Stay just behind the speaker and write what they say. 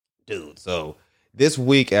dude. So this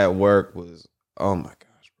week at work was, oh my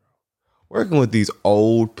gosh, bro. Working with these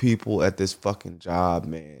old people at this fucking job,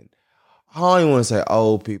 man. I don't even want to say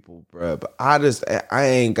old people, bro, but I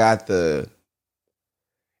ain't got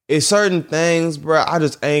it's certain things, bro. I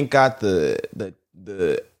just ain't got the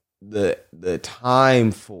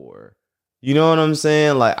time for. You know what I'm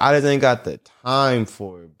saying? Like, I just ain't got the time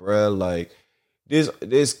for it, bro. Like, this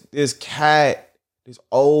cat, this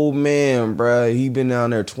old man, bro, he been down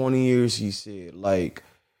there 20 years, he said. Like,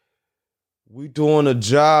 we doing a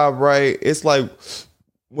job, right? It's like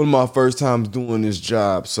one of my first times doing this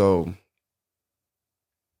job. So,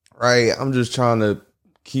 right, I'm just trying to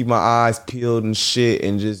keep my eyes peeled and shit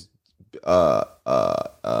and just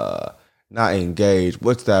not engage.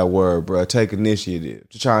 What's that word, bro? Take initiative.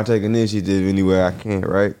 Just trying to take initiative anywhere I can,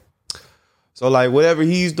 right? So like whatever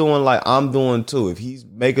he's doing, like I'm doing too. If he's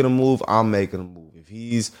making a move, I'm making a move. If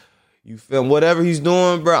he's whatever he's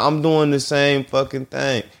doing, bro, I'm doing the same fucking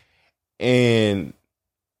thing. And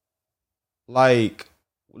like,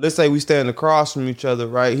 let's say we stand across from each other,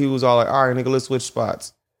 right? He was all like, all right, nigga, let's switch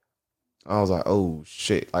spots. I was like, oh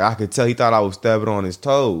shit. Like I could tell he thought I was stepping on his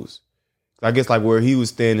toes. I guess like where he was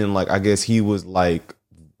standing, like I guess he was like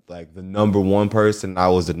the number one person, I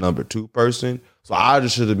was the number two person. So I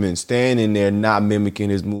just should have been standing there, not mimicking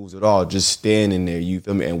his moves at all, just standing there, you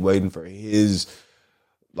feel me, and waiting for his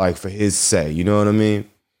say, you know what I mean?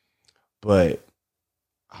 But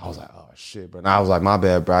I was like, oh shit, bro. And I was like, my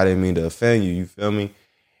bad, bro. I didn't mean to offend you, you feel me?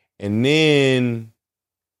 And then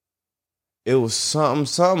it was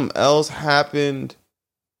something else happened.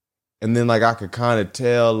 And then like I could kind of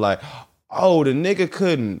tell, like, oh, the nigga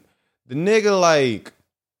like,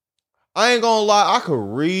 I ain't gonna lie, I could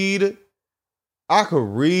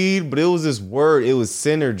read, but it was this word, it was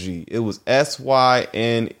synergy. It was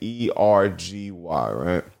SYNERGY,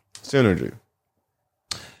 right? Synergy.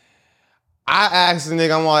 I asked the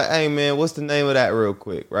nigga, I'm like, hey man, what's the name of that real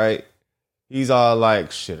quick, right? He's all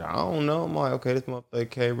like, shit, I don't know. I'm like, okay, this motherfucker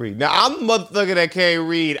can't read. Now, I'm a motherfucker that can't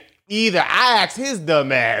read either. I asked his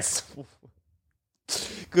dumb ass,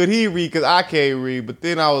 could he read? Because I can't read. But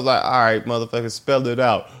then I was like, all right, motherfucker, spell it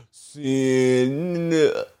out.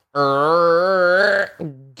 Synergy.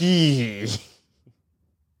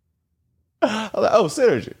 I was like, oh,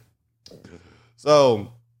 synergy.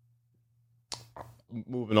 So,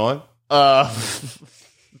 moving on.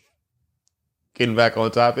 Getting back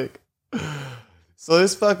on topic. So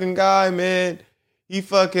this fucking guy, man, he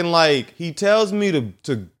fucking like, he tells me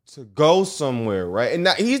to go somewhere, right? And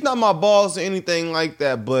now, he's not my boss or anything like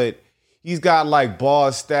that, but he's got like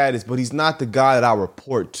boss status, but he's not the guy that I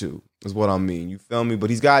report to, is what I mean. You feel me?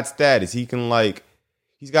 But he's got status. He's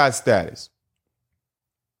got status.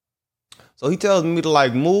 So he tells me to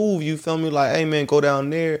like move, you feel me? Like, hey man, go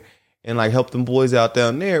down there and like help them boys out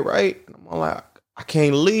down there, right? And I'm like, I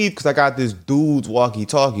can't leave because I got this dude's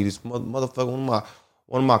walkie-talkie. This motherfucker,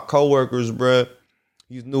 one of my coworkers, bruh.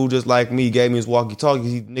 He's new just like me. He gave me his walkie-talkie.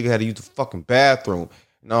 He nigga had to use the fucking bathroom,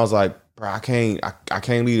 and I was like, bro, I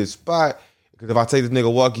can't leave this spot because if I take this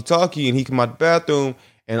nigga walkie-talkie and he come out the bathroom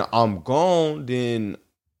and I'm gone, then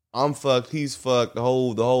I'm fucked. He's fucked. The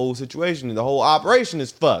whole situation, the whole operation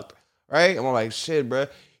is fucked, right? I'm like, shit, bro.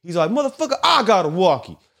 He's like, motherfucker, I got a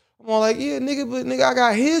walkie. I'm all like, yeah, nigga, but nigga, I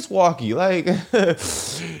got his walkie. Like, and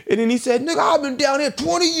then he said, nigga, I've been down here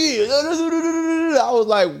 20 years. I was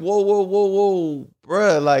like, whoa,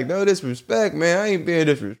 bruh. Like, no disrespect, man. I ain't being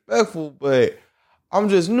disrespectful, but I'm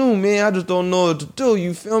just new, man. I just don't know what to do.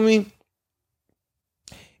 You feel me?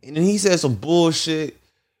 And then he said some bullshit,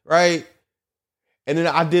 right? And then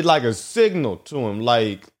I did like a signal to him,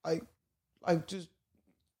 like just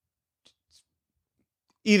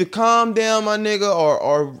either calm down, my nigga,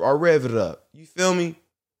 or rev it up. You feel me?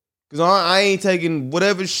 Because I ain't taking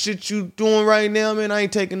whatever shit you doing right now, man. I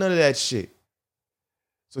ain't taking none of that shit.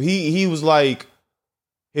 So he was like,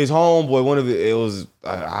 his homeboy, it was,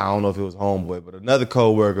 I don't know if it was homeboy, but another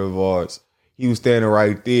coworker of ours, he was standing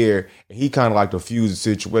right there, and he kind of like diffused the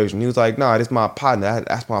situation. He was like, nah, this my partner.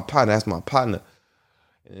 That's my partner.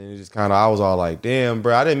 And it just kind of, I was all like, damn,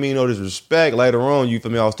 bro, I didn't mean no disrespect. Later on, you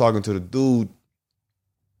feel me? I was talking to the dude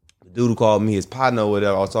who called me his partner or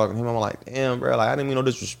whatever. I was talking to him. I'm like, damn, bro, like I didn't mean no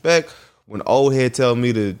disrespect. When old head told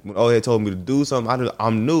me to do something,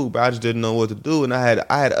 I'm new, but I just didn't know what to do. And I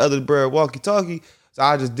had other bro walkie-talkie, so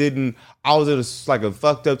I just didn't. I was in like a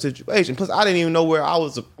fucked up situation. Plus, I didn't even know where I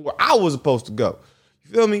was supposed to go.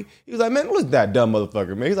 You feel me? He was like, man, what's that dumb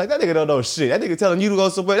motherfucker, man? He's like, that nigga don't know shit. That nigga telling you to go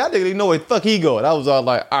somewhere. That nigga didn't know where the fuck he going. I was all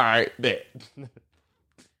like, all right, bet.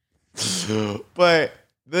 But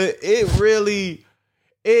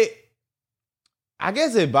I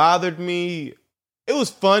guess it bothered me. It was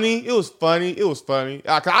funny. It was funny. It was funny.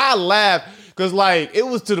 I laughed because like it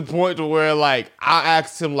was to the point to where like I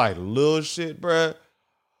asked him like little shit, bruh.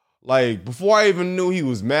 Like before I even knew he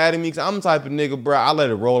was mad at me, cause I'm the type of nigga, bruh. I let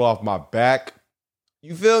it roll off my back.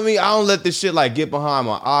 You feel me? I don't let this shit like get behind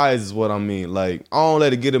my eyes. Is what I mean. Like I don't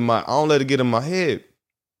let it get in my head.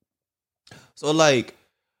 So like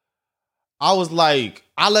I was like,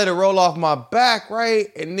 I let it roll off my back, right?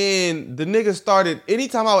 And then the nigga started,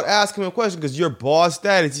 anytime I would ask him a question, because you're boss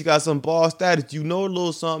status, you got some boss status, you know a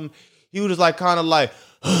little something, he was just like kind of like,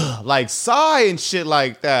 like sigh and shit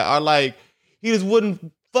like that. Or like, he just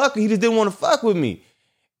wouldn't fuck, he just didn't want to fuck with me.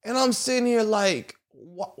 And I'm sitting here like,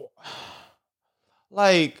 what?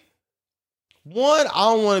 Like, one,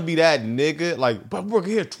 I don't want to be that nigga. Like, but I'm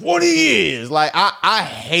working here 20 years. Like, I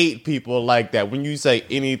hate people like that when you say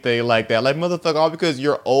anything like that. Like, motherfucker, all because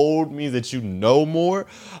you're old means that you know more.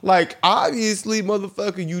 Like, obviously,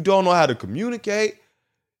 motherfucker, you don't know how to communicate.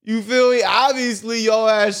 You feel me? Obviously, your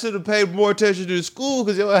ass should have paid more attention to school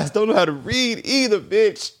because your ass don't know how to read either,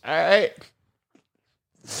 bitch. All right?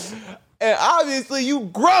 And obviously, you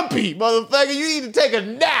grumpy, motherfucker. You need to take a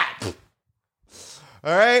nap.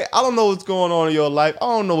 All right, I don't know what's going on in your life. I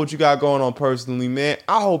don't know what you got going on personally, man.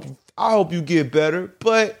 I hope you get better.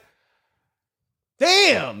 But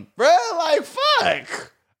damn, bro, like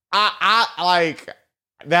fuck. I like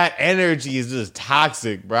that energy is just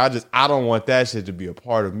toxic, bro. I don't want that shit to be a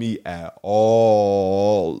part of me at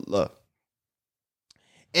all.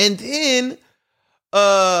 And then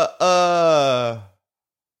I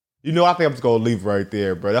think I'm just gonna leave right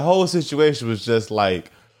there, bro. The whole situation was just like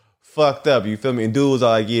fucked up, you feel me? And dude was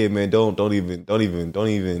like, yeah, man, don't even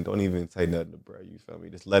say nothing to bro, you feel me?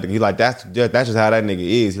 Just let it. He like, that's just how that nigga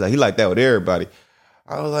is. He like that with everybody.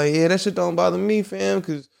 I was like, yeah, that shit don't bother me, fam,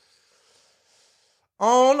 because I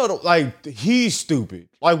don't know, like, he's stupid.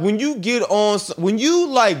 Like, when you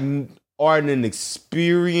like are an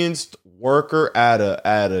experienced worker at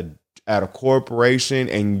a corporation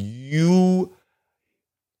and you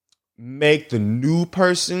make the new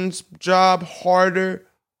person's job harder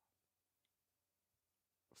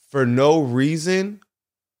for no reason,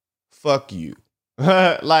 fuck you.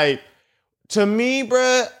 Like, to me,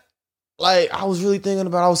 bruh, like, I was really thinking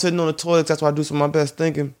about, I was sitting on the toilet, that's why I do some of my best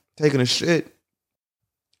thinking, taking a shit.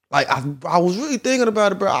 Like, I was really thinking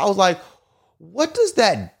about it, bro. I was like, what does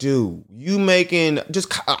that do? You making,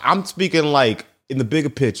 I'm speaking like in the bigger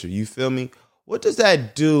picture, you feel me? What does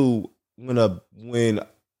that do when a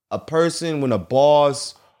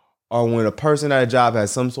boss or when a person at a job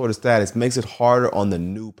has some sort of status, makes it harder on the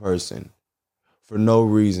new person for no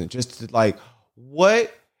reason? Just to, like,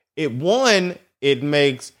 it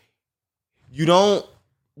makes, you don't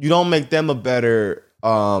make them a better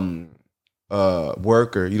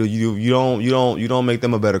worker. You don't make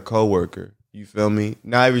them a better coworker. You feel me?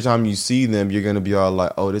 Now every time you see them, you're gonna be all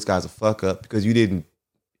like, oh, this guy's a fuck up, because you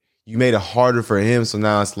made it harder for him. So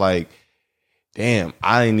now it's like, damn,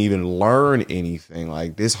 I didn't even learn anything.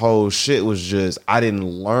 Like, this whole shit was just, I didn't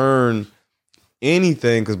learn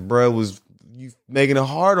anything because bro was you making it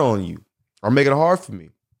hard on you or making it hard for me.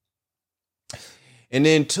 And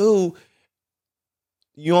then two,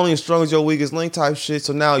 you only as strong as your weakest link type shit.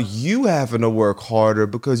 So now you having to work harder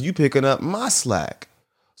because you picking up my slack.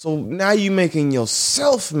 So now you making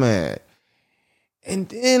yourself mad. And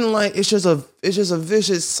then, like, it's just a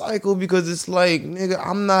vicious cycle, because it's like,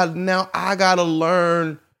 nigga, I gotta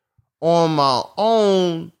learn on my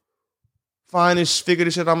own, figure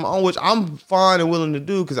this shit on my own, which I'm fine and willing to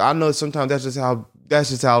do, because I know sometimes that's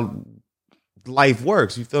just how life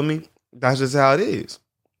works. You feel me? That's just how it is.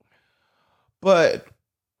 But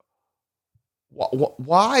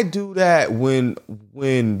why do that when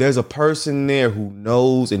there's a person there who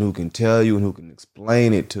knows and who can tell you and who can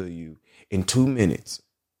explain it to you in 2 minutes?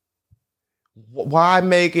 Why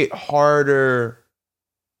make it harder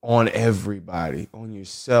on everybody, on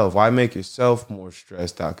yourself? Why make yourself more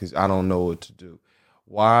stressed out because I don't know what to do?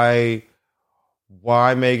 Why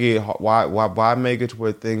make it to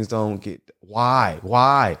where things don't get? Why?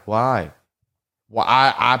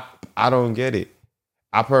 I don't get it.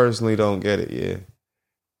 I personally don't get it.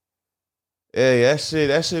 Yeah,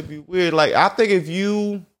 that should be weird. Like, I think if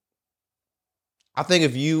you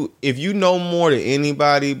know more than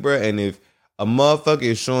anybody, bro, and if a motherfucker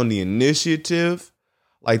is showing the initiative,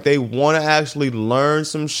 like they want to actually learn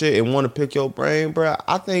some shit and want to pick your brain, bro,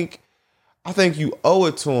 I think you owe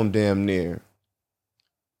it to them damn near.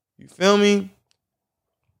 You feel me?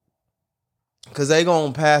 Because they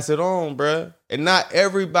gonna pass it on, bro. And not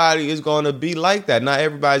everybody is going to be like that. Not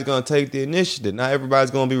everybody's going to take the initiative. Not everybody's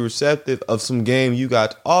going to be receptive of some game you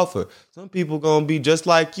got to offer. Some people going to be just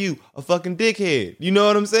like you, a fucking dickhead. You know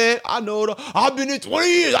what I'm saying? I know it. I've been in 20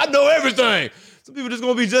 years. I know everything. Some people just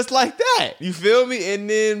going to be just like that. You feel me? And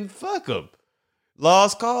then fuck them.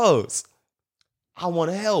 Lost cause. I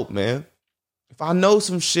want to help, man. If I know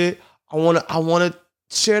some shit, I want to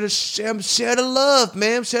share the love,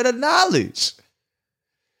 man. Share the knowledge.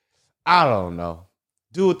 I don't know.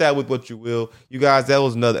 Do with that with what you will. You guys, that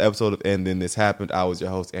was another episode of And Then This Happened. I was your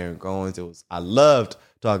host, Aaron Goins. I loved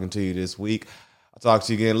talking to you this week. I'll talk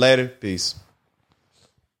to you again later. Peace.